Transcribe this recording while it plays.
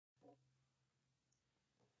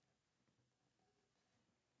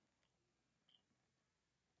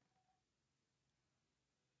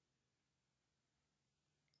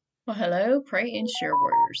Well, hello, pray and share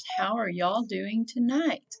warriors. How are y'all doing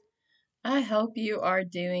tonight? I hope you are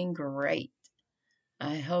doing great.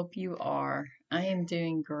 I hope you are. I am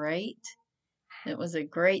doing great. It was a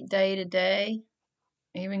great day today.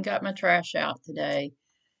 I even got my trash out today.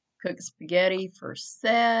 Cooked spaghetti for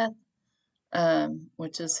Seth,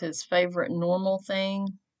 which is his favorite normal thing.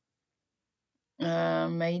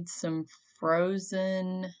 Made some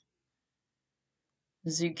frozen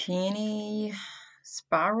zucchini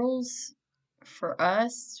spirals for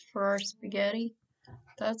us for our spaghetti.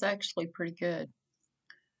 That's actually pretty good.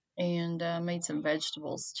 And made some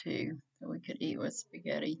vegetables too that we could eat with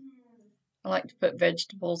spaghetti. I like to put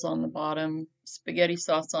vegetables on the bottom, spaghetti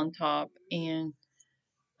sauce on top, and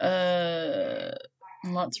uh,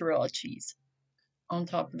 mozzarella cheese on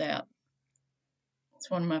top of that. It's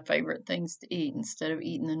one of my favorite things to eat instead of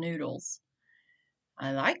eating the noodles.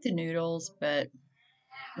 I like the noodles, but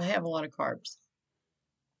they have a lot of carbs.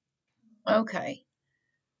 Okay,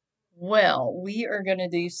 well, we are going to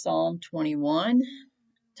do Psalm 21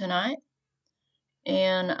 tonight,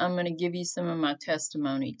 and I'm going to give you some of my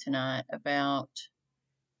testimony tonight about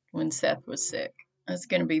when Seth was sick. It's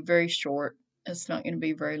going to be very short. It's not going to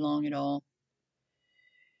be very long at all.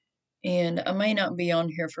 And I may not be on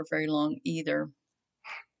here for very long either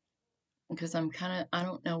because I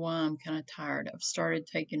don't know why I'm kind of tired. I've started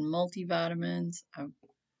taking multivitamins.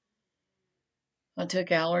 I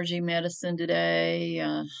took allergy medicine today.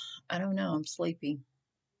 I don't know. I'm sleepy.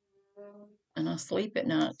 And I sleep at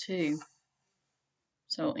night too.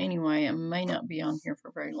 So, anyway, I may not be on here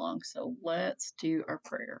for very long. So, let's do our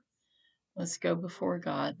prayer. Let's go before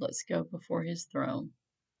God. Let's go before His throne.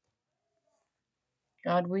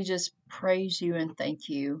 God, we just praise you and thank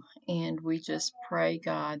you. And we just pray,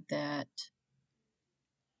 God, that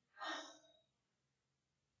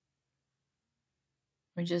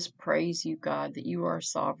we just praise you, God, that you are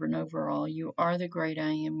sovereign over all. You are the great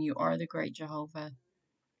I am. You are the great Jehovah.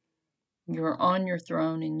 You are on your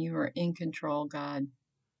throne and you are in control, God.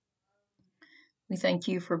 We thank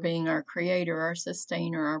you for being our creator, our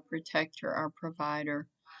sustainer, our protector, our provider,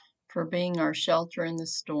 for being our shelter in the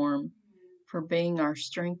storm, for being our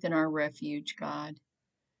strength and our refuge, God.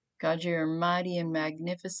 God, you are mighty and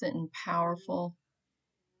magnificent and powerful.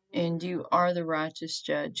 And you are the righteous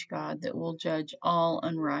judge, God, that will judge all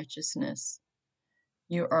unrighteousness.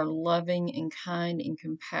 You are loving and kind and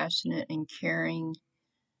compassionate and caring,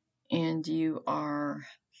 and you are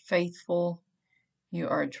faithful. You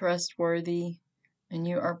are trustworthy, and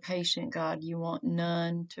you are patient, God. You want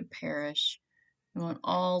none to perish. You want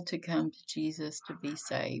all to come to Jesus to be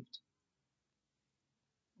saved.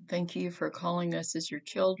 Thank you for calling us as your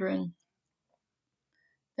children.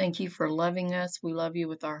 Thank you for loving us. We love you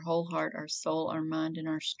with our whole heart, our soul, our mind, and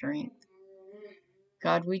our strength.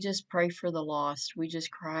 God, we just pray for the lost. We just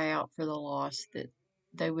cry out for the lost that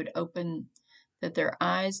they would open, that their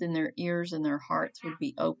eyes and their ears and their hearts would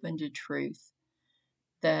be open to truth,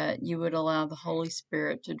 that you would allow the Holy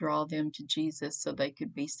Spirit to draw them to Jesus so they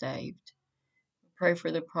could be saved. We pray for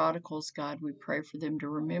the prodigals, God. We pray for them to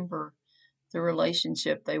remember the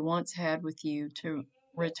relationship they once had with you, to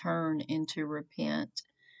return and to repent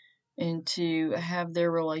and to have their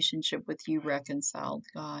relationship with you reconciled,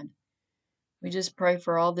 God. We just pray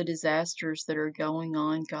for all the disasters that are going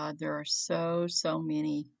on, God. There are so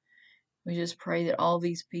many. We just pray that all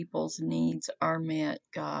these people's needs are met,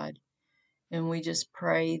 God. And we just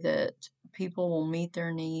pray that people will meet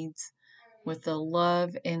their needs with the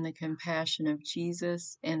love and the compassion of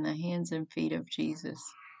Jesus and the hands and feet of Jesus.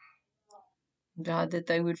 God, that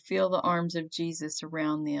they would feel the arms of Jesus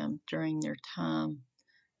around them during their time,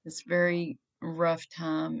 this very rough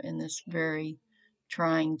time and this very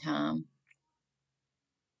trying time.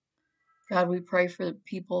 God, we pray for the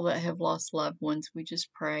people that have lost loved ones. We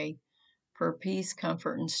just pray for peace,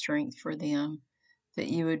 comfort, and strength for them, that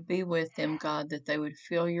you would be with them, God, that they would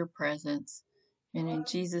feel your presence. And in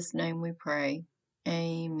Jesus' name we pray.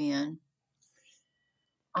 Amen.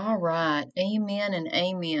 All right. Amen and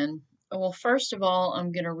amen. Well, first of all,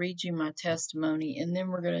 I'm going to read you my testimony, and then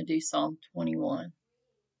we're going to do Psalm 21.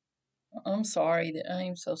 I'm sorry that I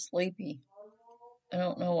am so sleepy. I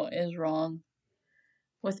don't know what is wrong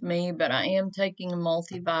with me, but I am taking a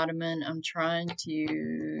multivitamin. I'm trying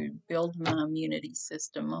to build my immunity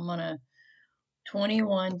system. I'm on a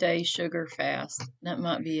 21-day sugar fast. That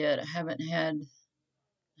might be it. I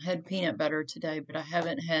had peanut butter today, but I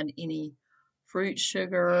haven't had any fruit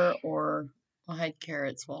sugar, or I had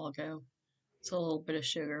carrots a while ago. It's a little bit of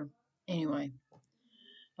sugar. Anyway,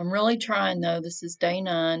 I'm really trying though. This is day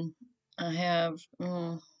 9. I have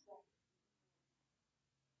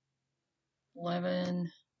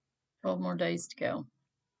 11, 12 more days to go.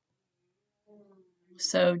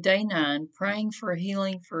 So day 9, praying for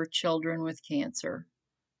healing for children with cancer.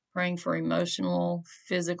 Praying for emotional,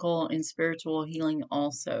 physical, and spiritual healing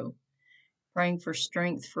also. Praying for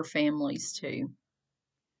strength for families too,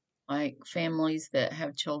 like families that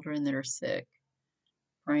have children that are sick.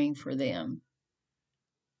 Praying for them.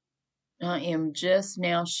 I am just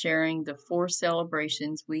now sharing the 4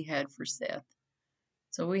 celebrations we had for Seth.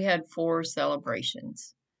 So we had 4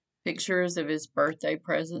 celebrations. Pictures of his birthday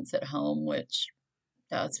presents at home, which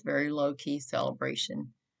that's very low-key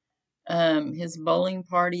celebration. His bowling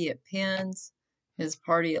party at Penn's, his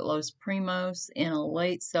party at Los Primos, and a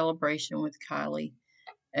late celebration with Kylie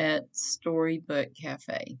at Storybook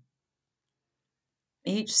Cafe.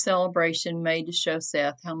 Each celebration made to show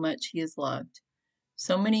Seth how much he is loved.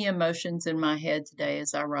 So many emotions in my head today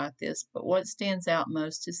as I write this, but what stands out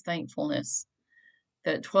most is thankfulness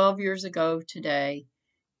that 12 years ago today,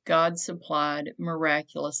 God supplied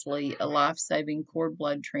miraculously a life-saving cord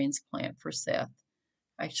blood transplant for Seth.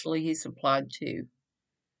 Actually, he supplied 2,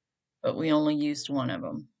 but we only used one of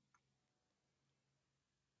them.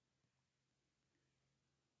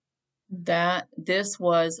 This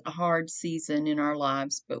was a hard season in our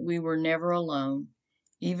lives, but we were never alone,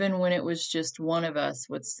 even when it was just one of us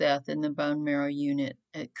with Seth in the bone marrow unit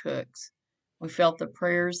at Cook's. We felt the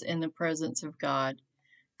prayers and the presence of God.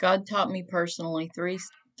 God taught me personally three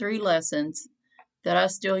lessons that I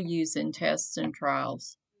still use in tests and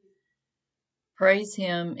trials. Praise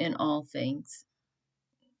Him in all things.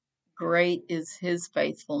 Great is His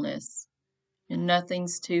faithfulness, and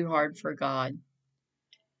nothing's too hard for God.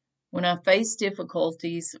 When I face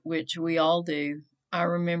difficulties, which we all do, I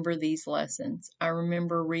remember these lessons. I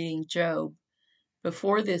remember reading Job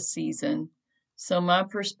before this season, so my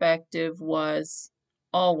perspective was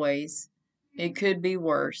always, it could be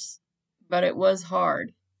worse, but it was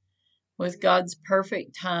hard. With God's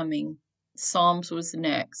perfect timing, Psalms was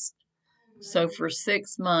next. So for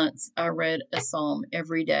 6 months, I read a psalm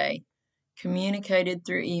every day, communicated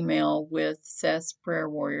through email with Seth's prayer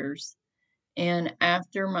warriors. And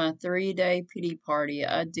after my 3-day pity party,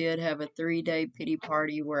 I did have a 3-day pity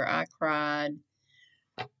party where I cried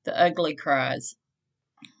the ugly cries.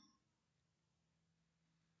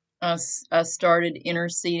 I started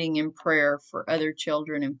interceding in prayer for other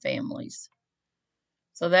children and families.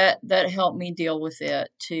 So that helped me deal with it,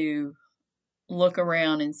 to look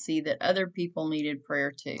around and see that other people needed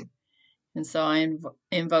prayer too. And so I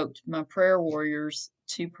invoked my prayer warriors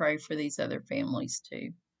to pray for these other families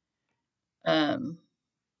too.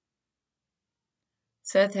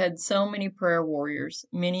 Seth had so many prayer warriors,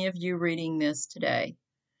 many of you reading this today.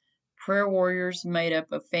 Prayer warriors made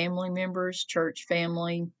up of family members, church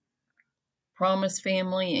family, promise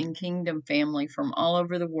family, and kingdom family from all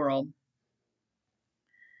over the world.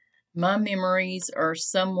 My memories are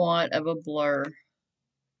somewhat of a blur.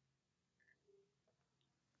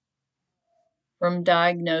 From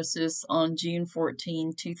diagnosis on June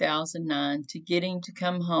 14, 2009, to getting to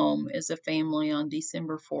come home as a family on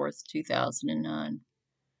December 4th, 2009.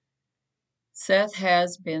 Seth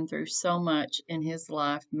has been through so much in his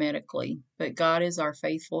life medically, but God is our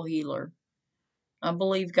faithful healer. I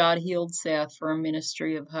believe God healed Seth for a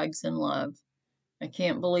ministry of hugs and love. I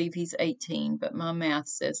can't believe he's 18, but my math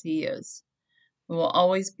says he is. We will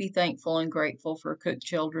always be thankful and grateful for Cook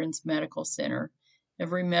Children's Medical Center,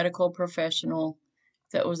 every medical professional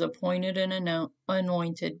that was appointed and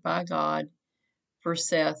anointed by God for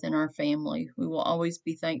Seth and our family. We will always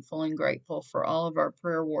be thankful and grateful for all of our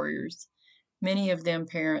prayer warriors, many of them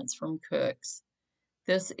parents from Cooks.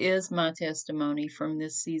 This is my testimony from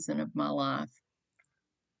this season of my life.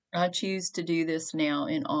 I choose to do this now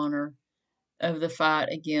in honor of the fight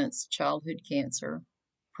against childhood cancer,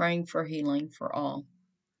 praying for healing for all.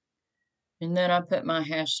 And then I put my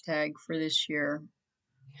hashtag for this year,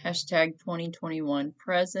 hashtag 2021,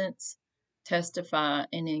 presence, testify,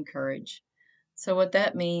 and encourage. So what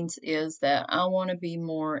that means is that I want to be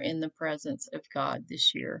more in the presence of God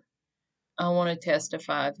this year. I want to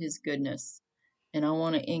testify of His goodness, and I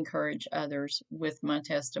want to encourage others with my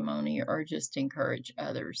testimony, or just encourage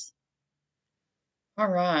others. All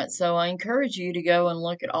right, so I encourage you to go and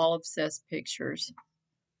look at all of Seth's pictures.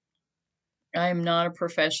 I am not a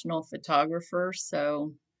professional photographer,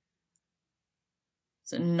 so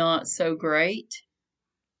it's not so great,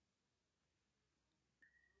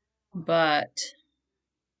 but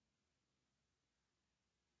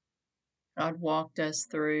God walked us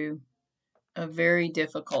through a very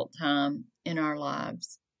difficult time in our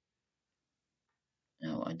lives.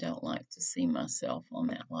 No, I don't like to see myself on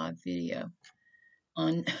that live video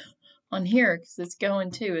on here, because it's going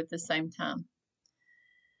too at the same time.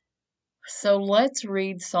 So let's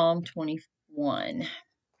read Psalm 20. 1.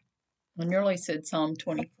 I nearly said Psalm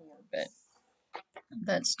 24, but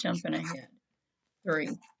that's jumping ahead. 3.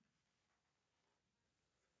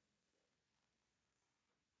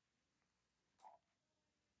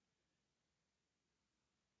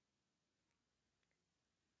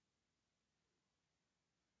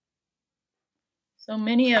 So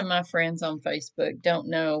many of my friends on Facebook don't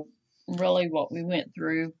know really what we went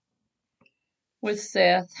through with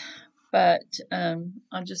Seth, but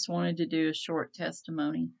I just wanted to do a short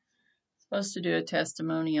testimony. Supposed to do a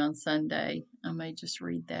testimony on Sunday. I may just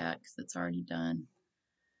read that because it's already done.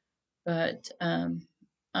 But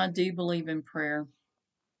I do believe in prayer.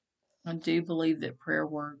 I do believe that prayer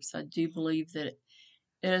works. I do believe that it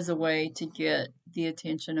is a way to get the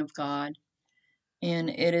attention of God, and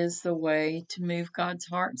it is the way to move God's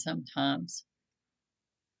heart sometimes.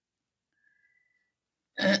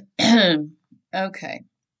 Okay.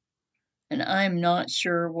 And I'm not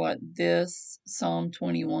sure what this Psalm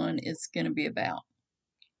 21 is going to be about.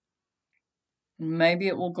 Maybe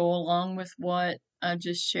it will go along with what I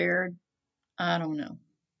just shared. I don't know.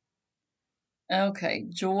 Okay,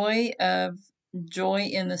 joy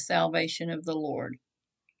in the salvation of the Lord.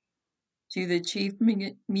 To the chief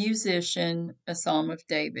musician, a psalm of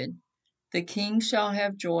David. The king shall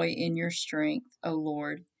have joy in your strength, O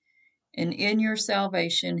Lord, and in your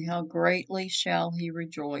salvation how greatly shall he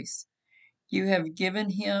rejoice. You have given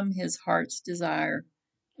him his heart's desire,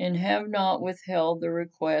 and have not withheld the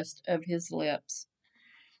request of his lips.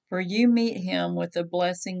 For you meet him with the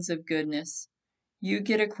blessings of goodness. You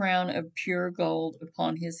get a crown of pure gold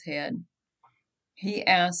upon his head. He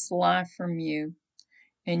asked life from you,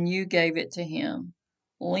 and you gave it to him.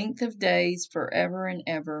 Length of days forever and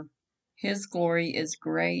ever. His glory is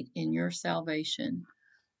great in your salvation.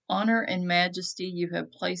 Honor and majesty you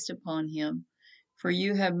have placed upon him, for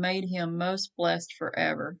you have made him most blessed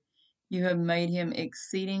forever. You have made him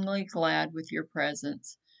exceedingly glad with your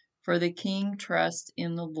presence. For the king trusts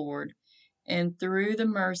in the Lord, and through the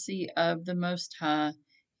mercy of the Most High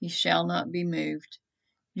he shall not be moved.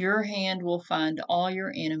 Your hand will find all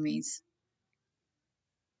your enemies.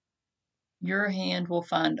 Your hand will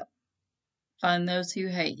find those who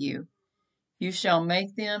hate you. You shall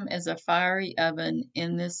make them as a fiery oven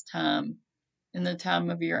in the time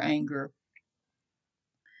of your anger.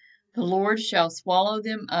 The Lord shall swallow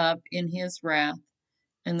them up in his wrath,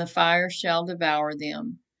 and the fire shall devour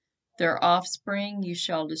them. Their offspring you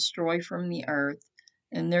shall destroy from the earth,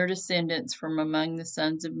 and their descendants from among the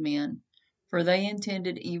sons of men. For they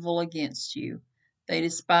intended evil against you. They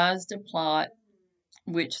despised a plot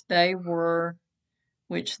which they are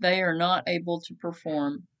not able to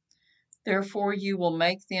perform. Therefore you will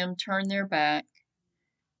make them turn their back.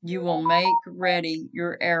 You will make ready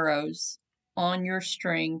your arrows on your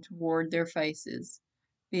string toward their faces.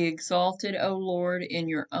 Be exalted, O Lord, in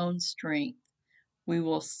your own strength. We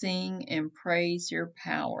will sing and praise your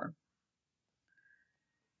power.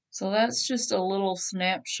 So that's just a little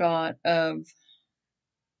snapshot of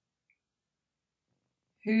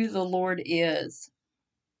who the Lord is.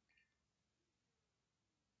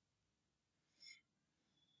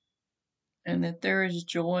 And that there is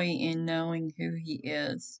joy in knowing who he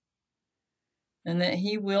is. And that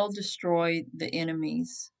he will destroy the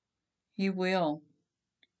enemies. He will.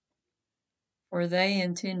 For they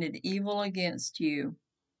intended evil against you.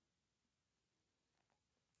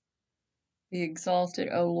 Be exalted,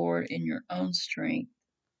 O Lord, in your own strength.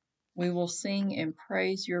 We will sing and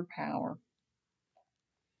praise your power.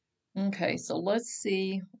 Okay, so let's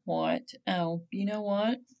see what. Oh, you know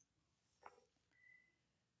what?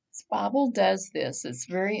 This Bible does this. It's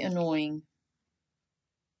very annoying.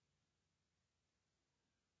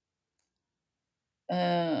 So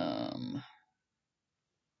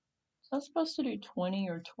I'm supposed to do 20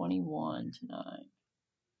 or 21 tonight.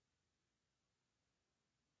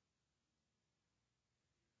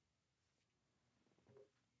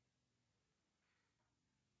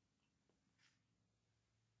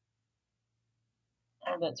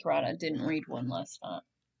 Oh, that's right. I didn't read one last night.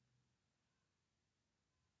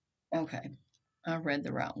 Okay, I read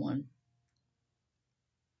the right one.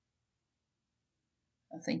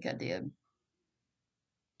 I think I did.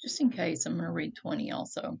 Just in case, I'm going to read 20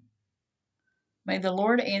 also. May the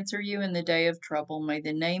Lord answer you in the day of trouble. May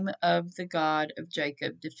the name of the God of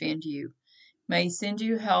Jacob defend you. May he send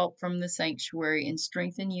you help from the sanctuary and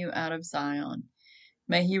strengthen you out of Zion.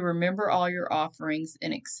 May he remember all your offerings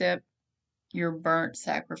and accept your burnt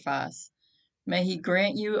sacrifice. May he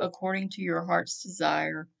grant you according to your heart's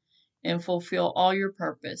desire and fulfill all your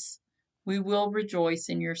purpose. We will rejoice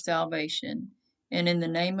in your salvation, and in the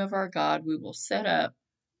name of our God we will set up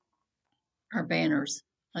our banners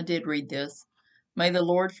I did read this. May the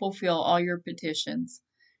Lord fulfill all your petitions.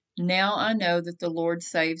 Now I know that the Lord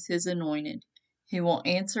saves his anointed. He will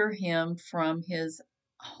answer him from his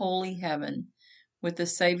holy heaven with the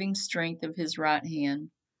saving strength of his right hand.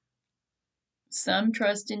 Some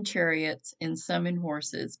trust in chariots and some in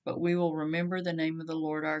horses, but we will remember the name of the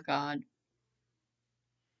Lord our God.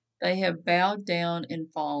 They have bowed down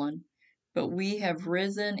and fallen, but we have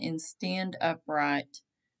risen and stand upright.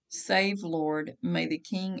 Save, Lord, may the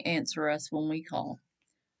King answer us when we call.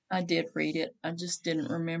 I did read it. I just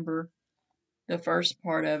didn't remember the first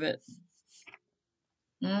part of it.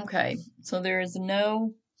 Okay, so there's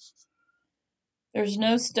no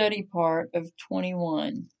study part of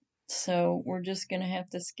 21. So we're just going to have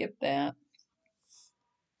to skip that.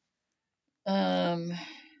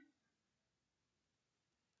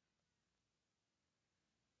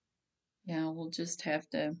 Yeah, we'll just have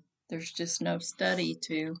to, there's just no study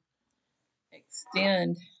to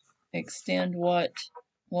extend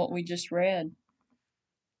what we just read.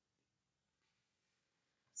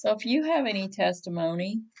 So if you have any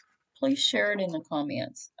testimony, please share it in the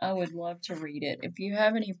comments. I would love to read it. If you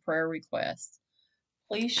have any prayer requests,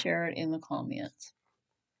 please share it in the comments.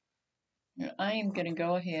 Now, I am going to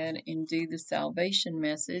go ahead and do the salvation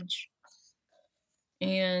message.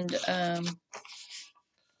 And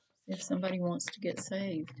if somebody wants to get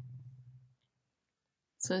saved.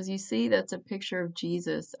 So as you see, that's a picture of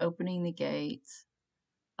Jesus opening the gates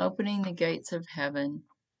of heaven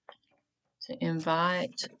to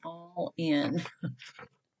invite all in.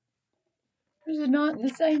 This is not in the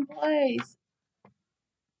same place.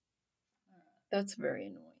 That's very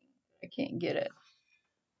annoying. I can't get it.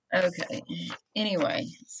 Okay. Anyway,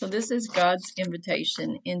 so this is God's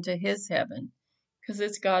invitation into his heaven, because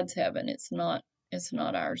it's God's heaven. It's not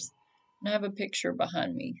ours. And I have a picture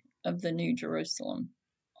behind me of the New Jerusalem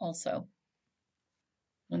also.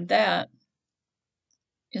 And that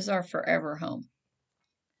is our forever home.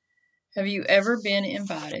 Have you ever been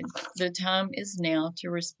invited? The time is now to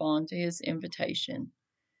respond to his invitation.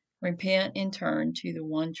 Repent and turn to the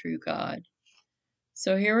one true God.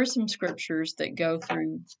 So here are some scriptures that go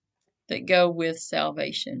with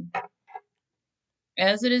salvation.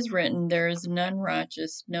 As it is written, there is none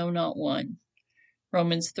righteous, no, not one.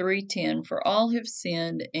 Romans 3:10, for all have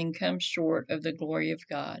sinned and come short of the glory of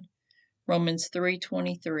God. Romans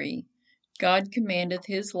 3:23, God commandeth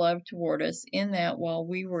his love toward us in that while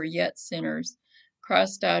we were yet sinners,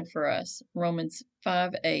 Christ died for us. Romans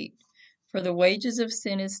 5:8, for the wages of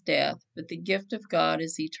sin is death, but the gift of God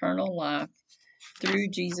is eternal life through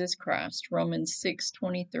Jesus Christ. Romans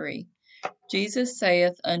 6:23, Jesus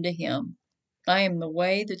saith unto him, I am the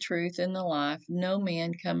way, the truth, and the life. No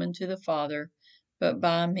man come unto the Father but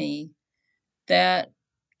by me. That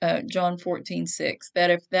John 14:6,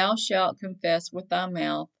 that if thou shalt confess with thy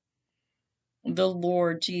mouth the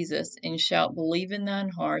Lord Jesus, and shalt believe in thine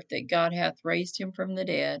heart that God hath raised him from the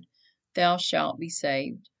dead, thou shalt be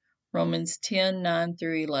saved. Romans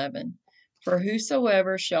 10:9-11. For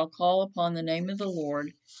whosoever shall call upon the name of the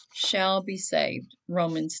Lord shall be saved.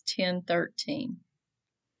 Romans 10:13.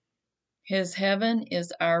 His heaven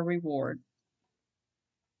is our reward.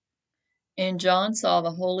 And John saw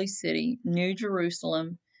the holy city, New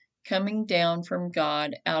Jerusalem, coming down from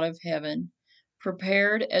God out of heaven,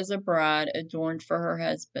 prepared as a bride adorned for her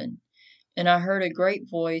husband. And I heard a great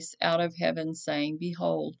voice out of heaven saying,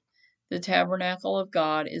 Behold, the tabernacle of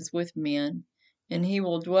God is with men, and he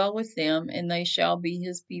will dwell with them, and they shall be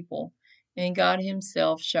his people, and God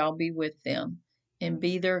himself shall be with them, and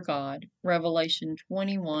be their God. Revelation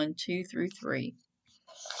 21:2-3.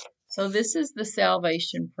 So this is the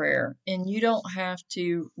salvation prayer, and you don't have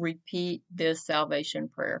to repeat this salvation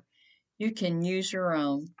prayer. You can use your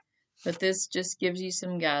own, but this just gives you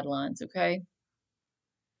some guidelines, okay?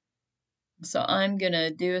 So I'm going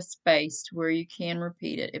to do a space where you can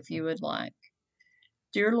repeat it if you would like.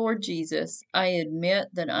 Dear Lord Jesus, I admit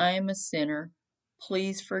that I am a sinner.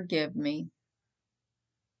 Please forgive me.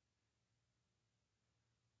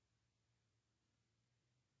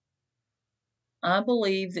 I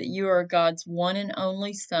believe that you are God's one and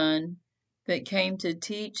only Son that came to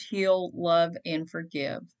teach, heal, love, and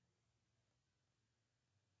forgive.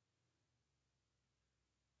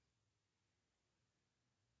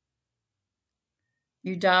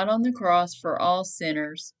 You died on the cross for all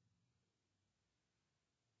sinners.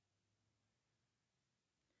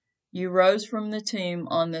 You rose from the tomb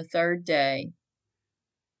on the third day.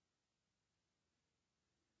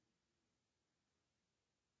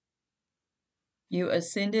 You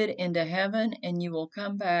ascended into heaven, and you will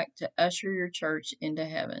come back to usher your church into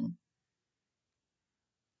heaven.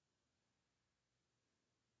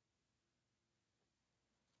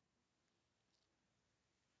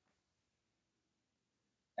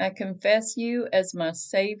 I confess you as my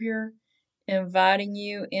Savior, inviting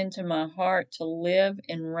you into my heart to live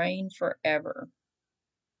and reign forever.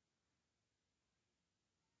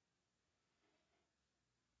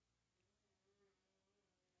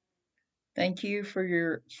 Thank you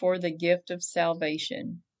for the gift of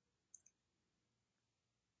salvation.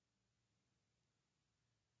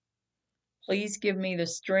 Please give me the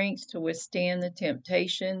strength to withstand the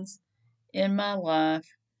temptations in my life.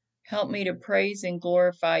 Help me to praise and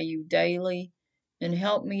glorify you daily, and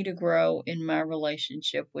help me to grow in my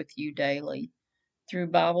relationship with you daily through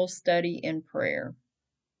Bible study and prayer.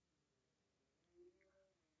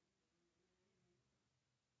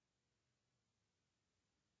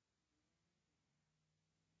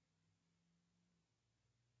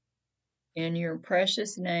 In your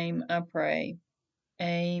precious name I pray.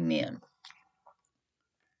 Amen.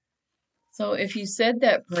 So if you said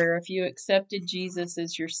that prayer, if you accepted Jesus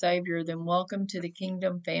as your Savior, then welcome to the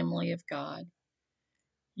kingdom family of God.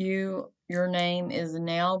 Your name is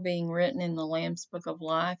now being written in the Lamb's Book of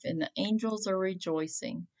Life, and the angels are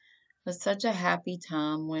rejoicing. It's such a happy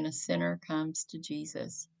time when a sinner comes to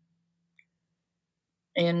Jesus.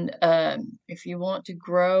 And if you want to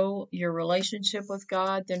grow your relationship with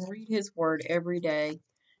God, then read His Word every day.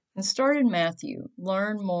 And start in Matthew.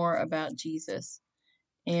 Learn more about Jesus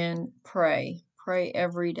and pray. Pray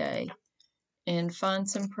every day. And find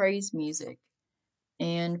some praise music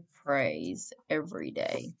and praise every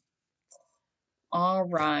day. All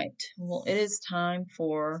right. Well, it is time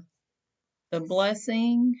for the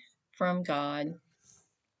blessing from God.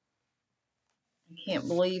 I can't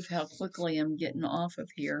believe how quickly I'm getting off of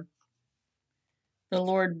here. The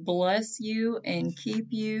Lord bless you and keep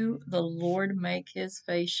you. The Lord make his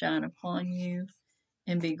face shine upon you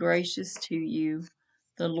and be gracious to you.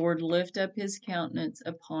 The Lord lift up his countenance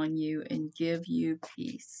upon you and give you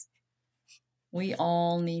peace. We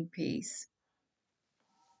all need peace.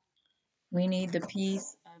 We need the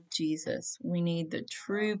peace of Jesus. We need the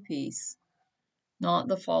true peace, not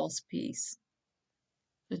the false peace,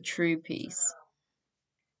 the true peace.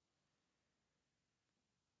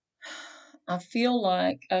 I feel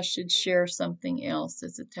like I should share something else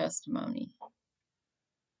as a testimony,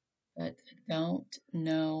 but I don't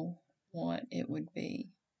know what it would be.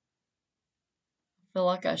 I feel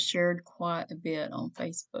like I shared quite a bit on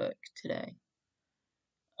Facebook today.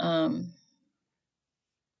 I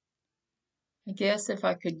guess if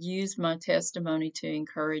I could use my testimony to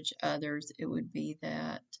encourage others, it would be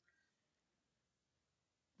that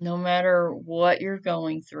no matter what you're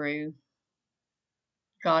going through,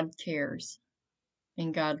 God cares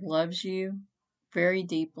and God loves you very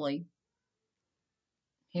deeply.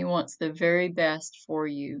 He wants the very best for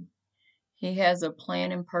you. He has a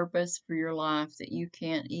plan and purpose for your life that you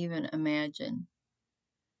can't even imagine.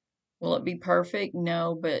 Will it be perfect?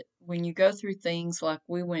 No, but when you go through things like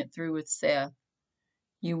we went through with Seth,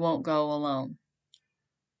 you won't go alone.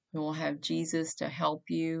 You will have Jesus to help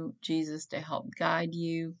you, Jesus to help guide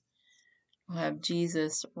you. You'll have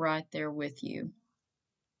Jesus right there with you.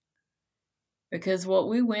 Because what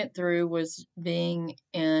we went through was being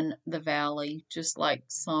in the valley, just like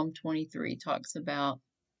Psalm 23 talks about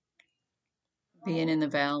being in the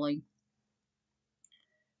valley.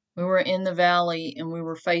 We were in the valley and we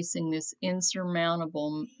were facing this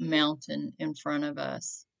insurmountable mountain in front of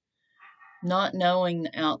us, not knowing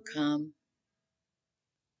the outcome.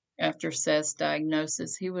 After Seth's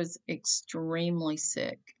diagnosis, he was extremely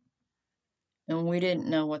sick, and we didn't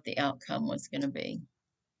know what the outcome was going to be.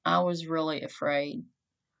 I was really afraid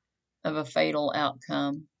of a fatal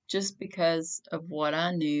outcome just because of what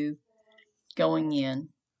I knew going in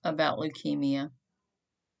about leukemia.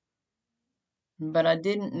 But I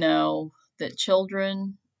didn't know that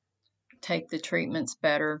children take the treatments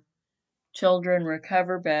better, children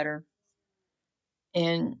recover better,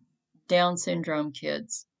 and Down syndrome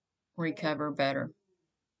kids recover better.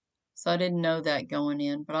 So I didn't know that going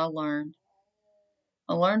in, but I learned.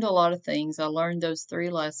 I learned a lot of things. I learned those 3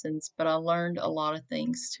 lessons, but I learned a lot of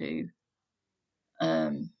things too.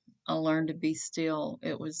 I learned to be still.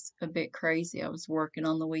 It was a bit crazy. I was working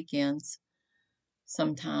on the weekends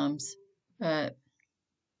sometimes, but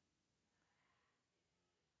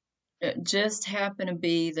it just happened to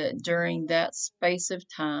be that during that space of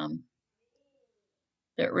time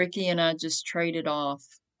that Ricky and I just traded off.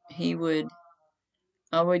 I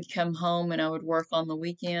would come home and I would work on the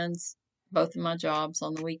weekends, both of my jobs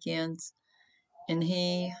on the weekends, and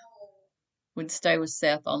he would stay with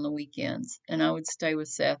Seth on the weekends, and I would stay with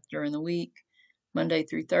Seth during the week, Monday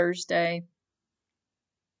through Thursday,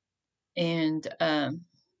 and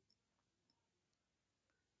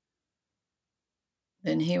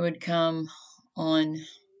then he would come on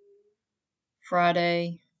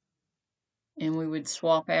Friday and we would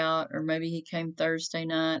swap out, or maybe he came Thursday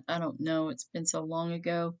night. I don't know. It's been so long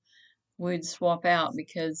ago. We'd swap out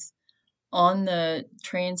because on the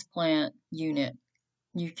transplant unit,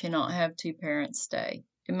 you cannot have two parents stay.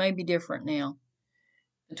 It may be different now.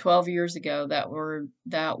 12 years ago, that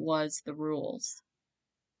was the rules.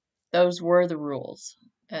 Those were the rules.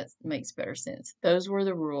 That makes better sense. Those were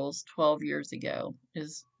the rules 12 years ago,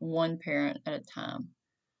 is one parent at a time.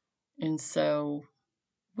 And so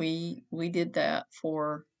we did that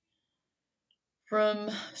from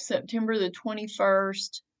September the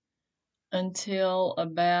 21st until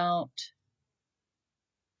about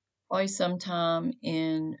probably sometime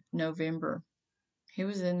in November. He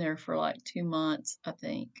was in there for like 2 months, I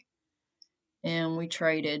think. And we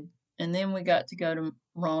traded. And then we got to go to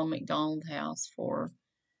Ronald McDonald House for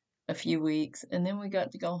a few weeks. And then we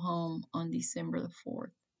got to go home on December the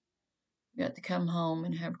 4th. We got to come home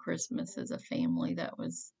and have Christmas as a family. That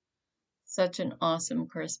was such an awesome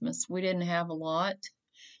Christmas. We didn't have a lot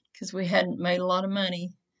because we hadn't made a lot of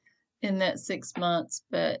money in that 6 months,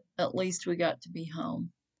 but at least we got to be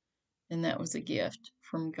home. And that was a gift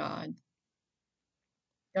from God.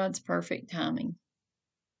 God's perfect timing,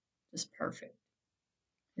 just perfect.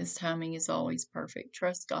 His timing is always perfect.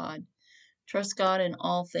 Trust God. Trust God in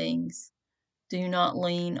all things. Do not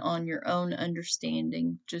lean on your own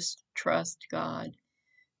understanding. Just trust God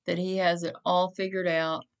that He has it all figured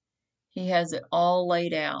out. He has it all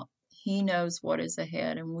laid out. He knows what is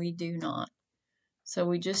ahead, and we do not. So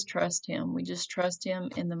we just trust Him. We just trust Him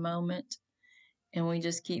in the moment, and we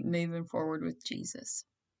just keep moving forward with Jesus.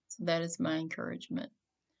 So that is my encouragement.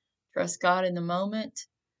 Trust God in the moment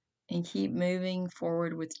and keep moving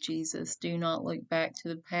forward with Jesus. Do not look back to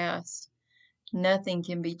the past. Nothing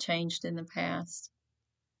can be changed in the past.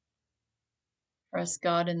 Trust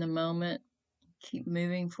God in the moment. Keep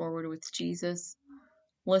moving forward with Jesus.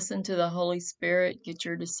 Listen to the Holy Spirit. Get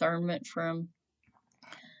your discernment from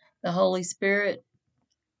the Holy Spirit.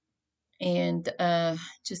 And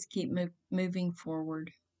just keep moving forward.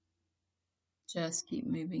 Just keep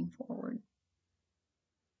moving forward.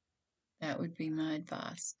 That would be my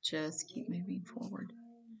advice. Just keep moving forward.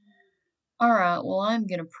 All right, well, I'm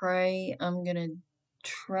going to pray. I'm going to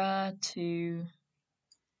try to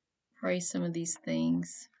pray some of these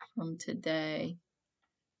things from today.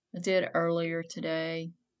 I did earlier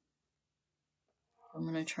today. I'm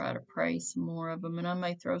going to try to pray some more of them, and I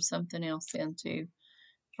may throw something else in too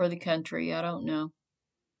for the country. I don't know.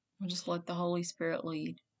 I'll just let the Holy Spirit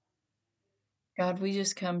lead. God, we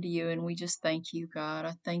just come to you and we just thank you, God.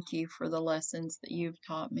 I thank you for the lessons that you've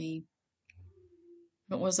taught me.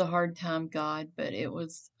 It was a hard time, God, but it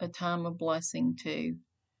was a time of blessing too.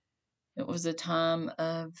 It was a time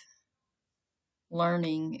of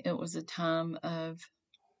learning. It was a time of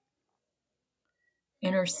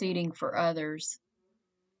interceding for others.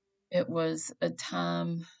 It was a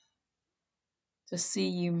time to see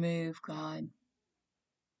you move, God,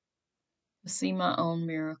 to see my own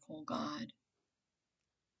miracle, God,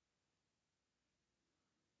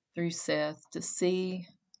 through Seth, to see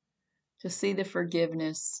the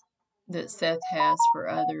forgiveness that Seth has for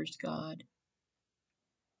others, God.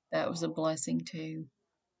 That was a blessing too.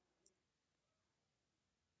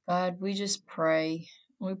 God, we just pray.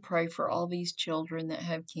 We pray for all these children that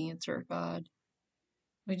have cancer, God.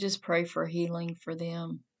 We just pray for healing for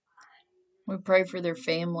them. We pray for their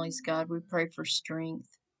families, God. We pray for strength.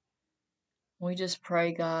 We just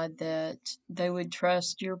pray, God, that they would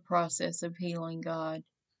trust your process of healing, God.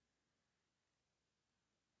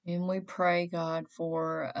 And we pray, God,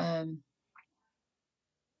 for, I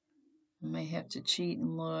may have to cheat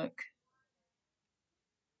and look.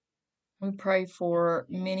 We pray for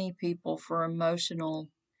many people, for emotional,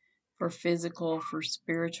 for physical, for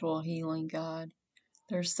spiritual healing, God.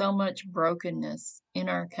 There's so much brokenness in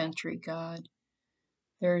our country, God.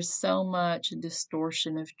 There's so much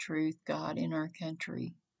distortion of truth, God, in our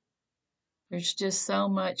country. There's just so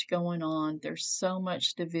much going on. There's so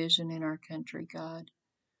much division in our country, God.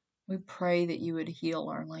 We pray that you would heal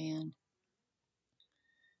our land.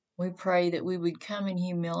 We pray that we would come in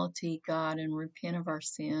humility, God, and repent of our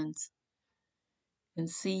sins and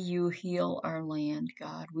see you heal our land,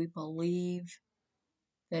 God. We believe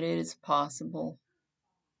that it is possible.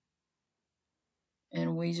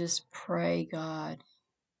 And we just pray, God,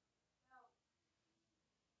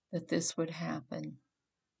 that this would happen.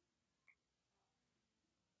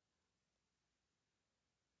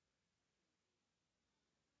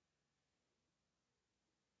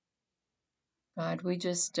 God, we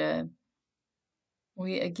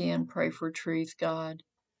again pray for truth, God,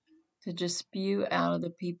 to just spew out of the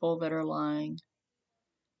people that are lying.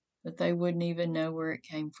 that they wouldn't even know where it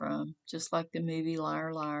came from, just like the movie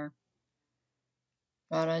Liar Liar.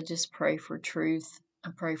 God, I just pray for truth. I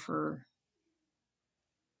pray for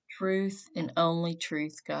truth and only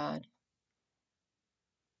truth, God.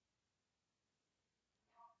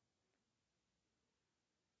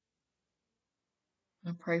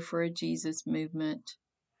 I pray for a Jesus movement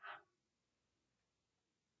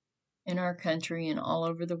in our country and all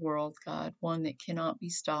over the world, God, one that cannot be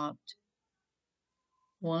stopped,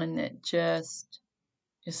 one that just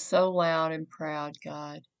is so loud and proud,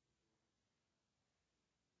 God.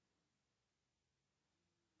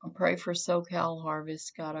 I pray for SoCal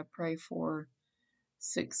Harvest, God. I pray for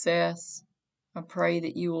success. I pray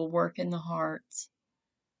that you will work in the hearts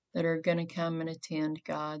that are going to come and attend,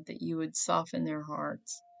 God, that you would soften their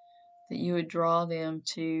hearts, that you would draw them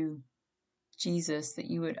to Jesus, that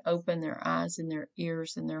you would open their eyes and their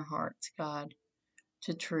ears and their hearts, God,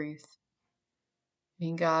 to truth.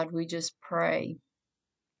 And God, we just pray.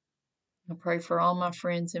 I pray for all my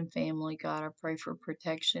friends and family, God. I pray for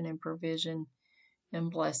protection and provision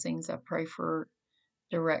and blessings. I pray for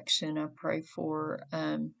direction. I pray for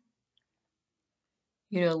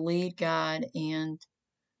you to lead, God, and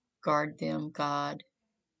guard them, God.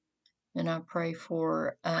 And I pray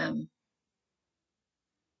for all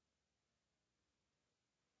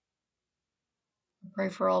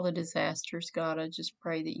the disasters, God. I just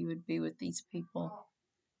pray that you would be with these people.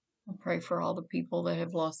 I pray for all the people that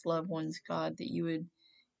have lost loved ones, God, that you would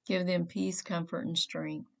give them peace, comfort, and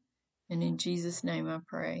strength. And in Jesus' name I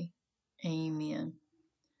pray. Amen.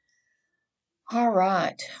 All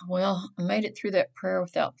right. Well, I made it through that prayer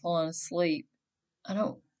without falling asleep.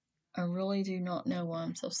 I really do not know why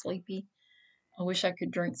I'm so sleepy. I wish I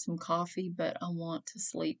could drink some coffee, but I want to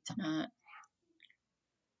sleep tonight.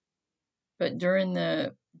 But during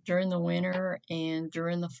the winter and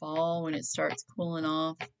during the fall when it starts cooling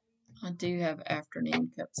off, I do have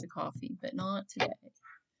afternoon cups of coffee, but not today.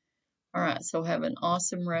 All right, so have an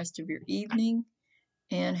awesome rest of your evening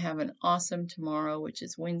and have an awesome tomorrow, which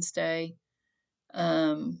is Wednesday.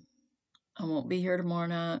 I won't be here tomorrow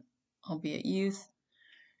night. I'll be at youth.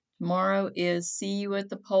 Tomorrow is see you at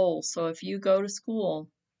the pole. So if you go to school,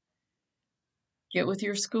 get with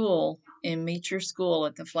your school and meet your school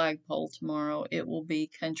at the flagpole tomorrow. It will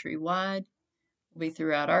be countrywide, it will be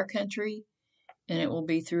throughout our country, and it will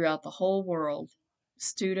be throughout the whole world.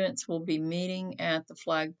 Students will be meeting at the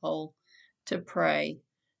flagpole to pray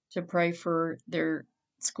for their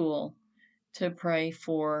school, to pray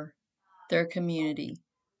for their community,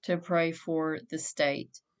 to pray for the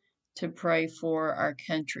state, to pray for our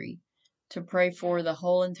country, to pray for the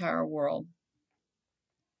whole entire world.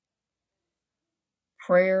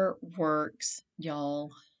 Prayer works,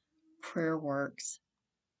 y'all. Prayer works.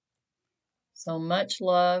 So much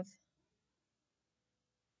love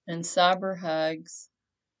and cyber hugs.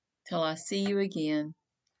 Till I see you again.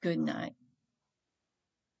 Good night.